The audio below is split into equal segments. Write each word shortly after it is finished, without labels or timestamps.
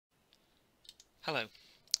Hello,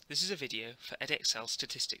 this is a video for EDX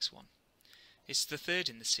Statistics 1. It's the third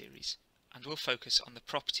in the series and will focus on the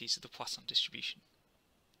properties of the Poisson distribution.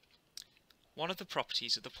 One of the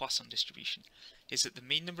properties of the Poisson distribution is that the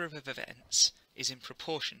mean number of events is in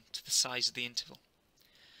proportion to the size of the interval.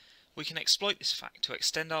 We can exploit this fact to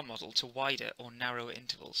extend our model to wider or narrower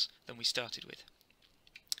intervals than we started with.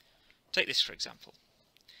 Take this for example.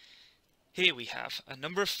 Here we have a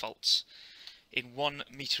number of faults in 1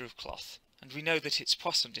 metre of cloth, and we know that it's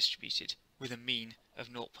Poisson distributed with a mean of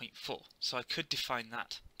 0.4. So I could define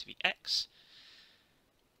that to be x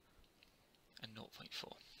and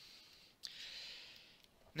 0.4.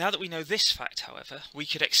 Now that we know this fact, however, we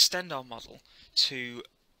could extend our model to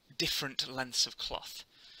different lengths of cloth.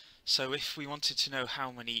 So if we wanted to know how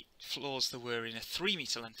many floors there were in a 3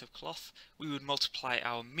 metre length of cloth, we would multiply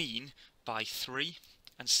our mean by 3.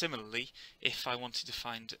 And similarly, if I wanted to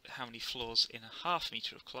find how many floors in a half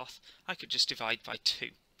metre of cloth, I could just divide by 2.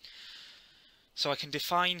 So I can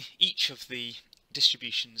define each of the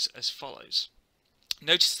distributions as follows.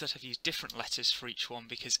 Notice that I've used different letters for each one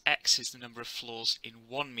because x is the number of floors in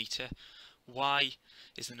 1 metre, y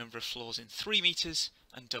is the number of floors in 3 metres,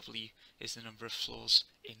 and w is the number of floors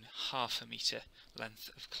in half a metre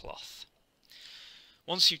length of cloth.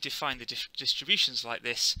 Once you've defined the distributions like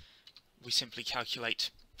this, we simply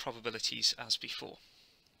calculate probabilities as before.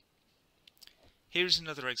 Here is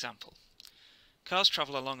another example. Cars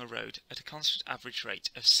travel along a road at a constant average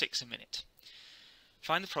rate of 6 a minute.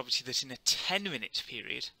 Find the probability that in a 10-minute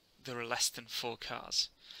period there are less than 4 cars.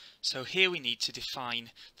 So here we need to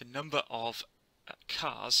define the number of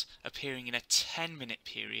cars appearing in a 10-minute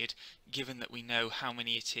period, given that we know how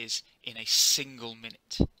many it is in a single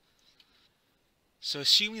minute. So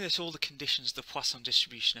assuming that all the conditions of the Poisson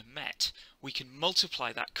distribution are met, we can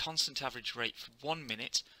multiply that constant average rate for 1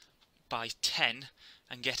 minute by 10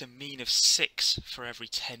 and get a mean of 6 for every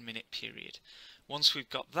 10-minute period. Once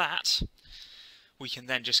we've got that, we can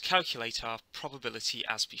then just calculate our probability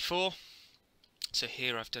as before. So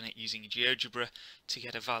here I've done it using GeoGebra to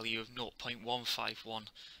get a value of 0.151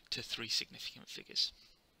 to 3 significant figures.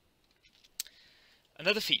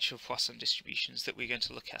 Another feature of Poisson distributions that we're going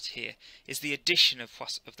to look at here is the addition of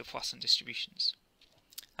the Poisson distributions.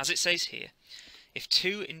 As it says here, if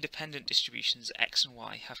two independent distributions x and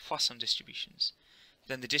y have Poisson distributions,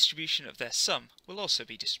 then the distribution of their sum will also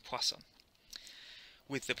be Poisson,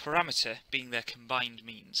 with the parameter being their combined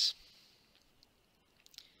means.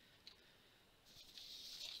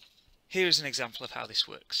 Here is an example of how this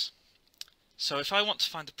works. So if I want to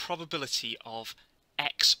find the probability of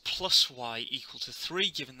x plus y equal to 3,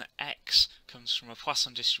 given that x comes from a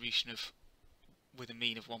Poisson distribution with a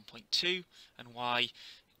mean of 1.2 and y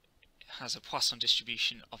has a Poisson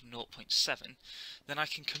distribution of 0.7, then I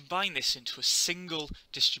can combine this into a single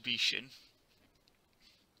distribution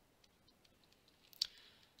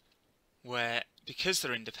where, because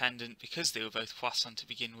they're independent, because they were both Poisson to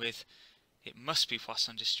begin with, it must be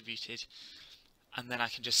Poisson distributed, and then I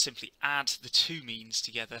can just simply add the two means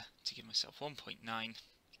together to give myself 1.9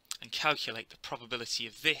 and calculate the probability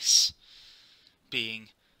of this being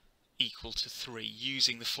equal to 3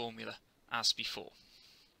 using the formula as before.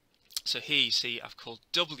 So here you see I've called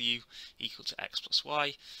w equal to x plus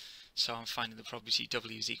y, so I'm finding the probability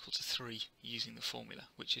w is equal to 3 using the formula,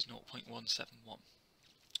 which is 0.171.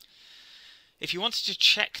 If you wanted to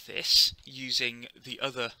check this using the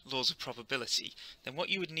other laws of probability, then what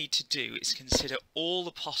you would need to do is consider all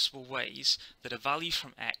the possible ways that a value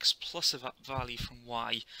from x plus a value from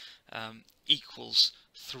y equals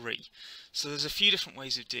 3. So there's a few different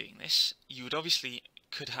ways of doing this. You would obviously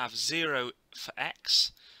could have 0 for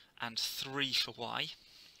x and 3 for y.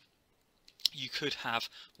 You could have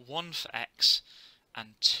 1 for x and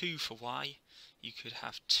 2 for y. You could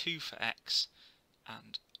have 2 for x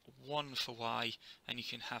and 1 for y, and you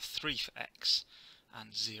can have 3 for x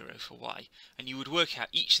and 0 for y. And you would work out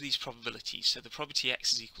each of these probabilities. So the probability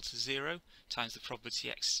x is equal to 0 times the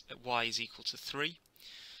probability y is equal to 3,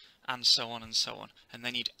 and so on and so on. And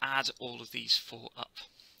then you'd add all of these 4 up.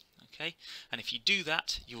 Okay? And if you do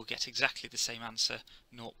that, you will get exactly the same answer,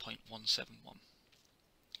 0.171.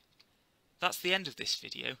 That's the end of this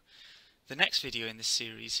video. The next video in this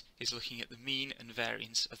series is looking at the mean and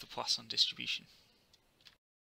variance of the Poisson distribution.